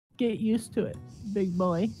get used to it, big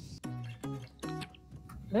boy.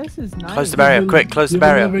 This is nice. Close the barrier, quick, close the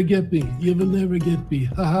barrier. You will never get me. You will never get me.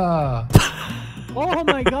 Haha. Oh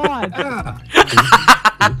my god.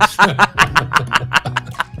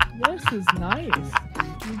 This is nice.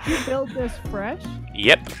 Did you build this fresh?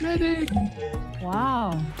 Yep. Medic.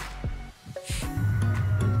 Wow.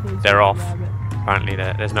 They're off. Rabbit. Apparently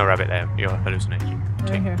there's no rabbit there. You're hallucinating.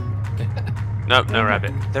 Right here. No, no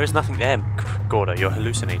rabbit. There is nothing there, Gordo. You're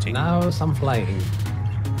hallucinating. Now some flying.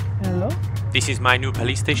 Hello? This is my new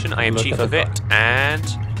police station. I am Look chief at of the it. And...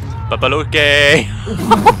 Babaluke!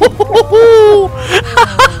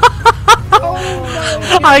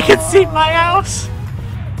 Oh I can see my house!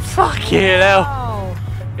 Fuck you, hell. Wow.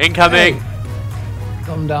 Incoming! Hey,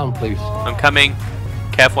 calm down, please. I'm coming.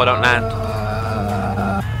 Careful I don't land.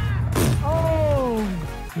 Oh.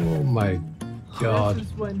 Oh my god. This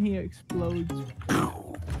is when he explodes.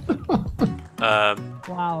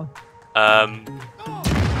 Wow.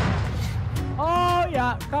 Oh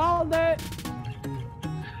yeah, called it.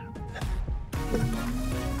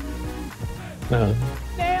 No.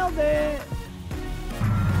 Nailed it.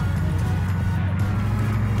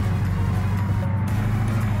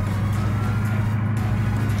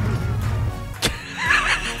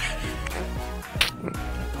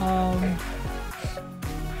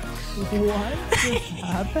 What just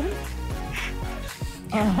happened?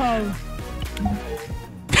 Oh my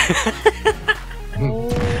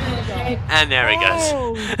god. And there it goes.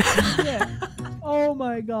 Oh, shit. Oh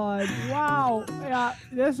my god. Wow. Yeah,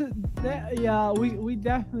 yeah, we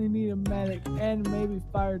definitely need a medic and maybe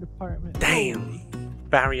fire department. Damn.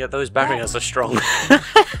 Barrier, those barriers are strong.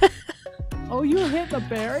 Oh, you hit the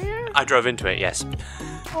barrier? I drove into it, yes.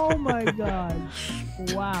 Oh my god.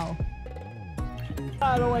 Wow.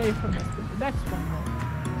 Got away from us. The next one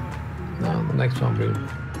though. No, the next one we'll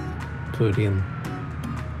put in.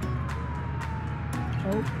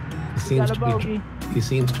 Oh, He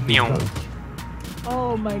seems to be Meow. drunk.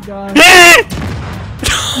 oh my god.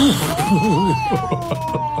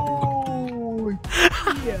 Oh,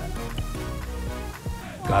 yeah.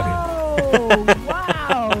 Got him. Oh,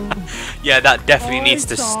 wow. Yeah, that definitely Oh, needs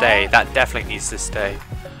to it's stay. on. That definitely needs to stay.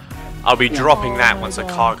 I'll be dropping that my once a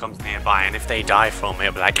God. car comes nearby, and if they die from it,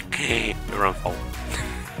 it'll be like, your own fault.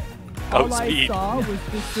 All Boat I speed. saw was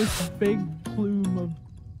just this big plume of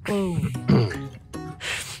boom.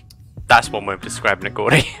 That's one way of describing it,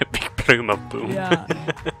 Gordy. A big plume of boom. Yeah.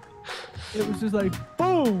 It was just like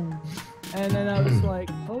boom, and then I was like,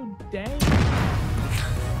 oh dang.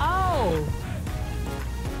 Ow.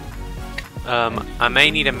 I may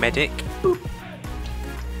need a medic.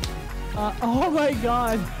 Oh my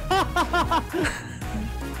god.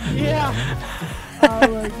 Yeah. Oh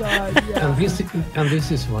my god. Yeah. And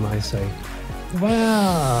this is when I say,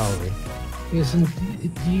 "Wow, isn't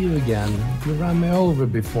it you again? You ran me over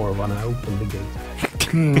before when I opened the gate."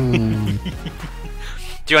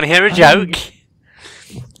 Do you want to hear a joke?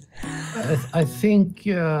 I think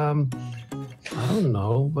I don't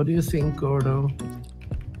know. What do you think, Gordo?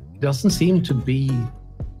 Doesn't seem to be.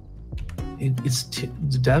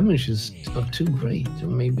 The damage is not too great.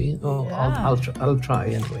 Maybe. Oh, Yeah. I'll try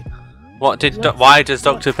anyway. Why does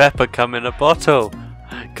Dr. Pepper come in a bottle?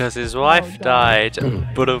 Because his wife died.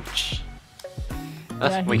 But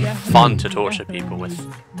that's really fun to torture people with.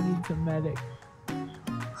 Needs a medic.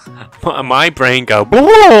 My brain go.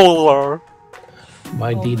 Why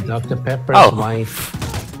Why did Dr. Pepper's wife?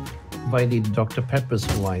 Why did Dr. Pepper's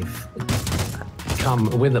wife come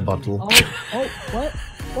with a bottle? Oh, what?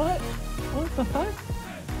 What? What the fuck?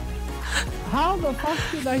 How the fuck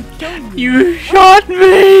did I kill you? You shot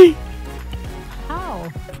me! How?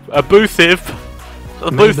 Abusive.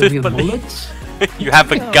 Abusive Maybe with police. bullets? You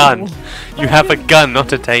have a gun. You have a gun,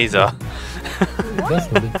 not a taser.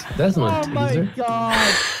 That's not Oh a my taser.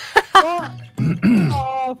 god. What?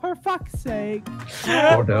 Oh, for fuck's sake.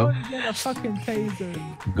 Gordo. I'm gonna get a fucking taser.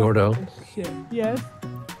 Gordo, Shit. Yes?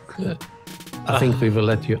 I think we will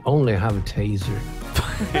let you only have a taser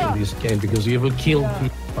in this game because you will kill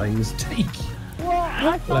people by mistake. Well,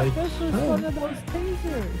 I thought Like, this was oh. one of those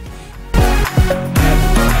tasers.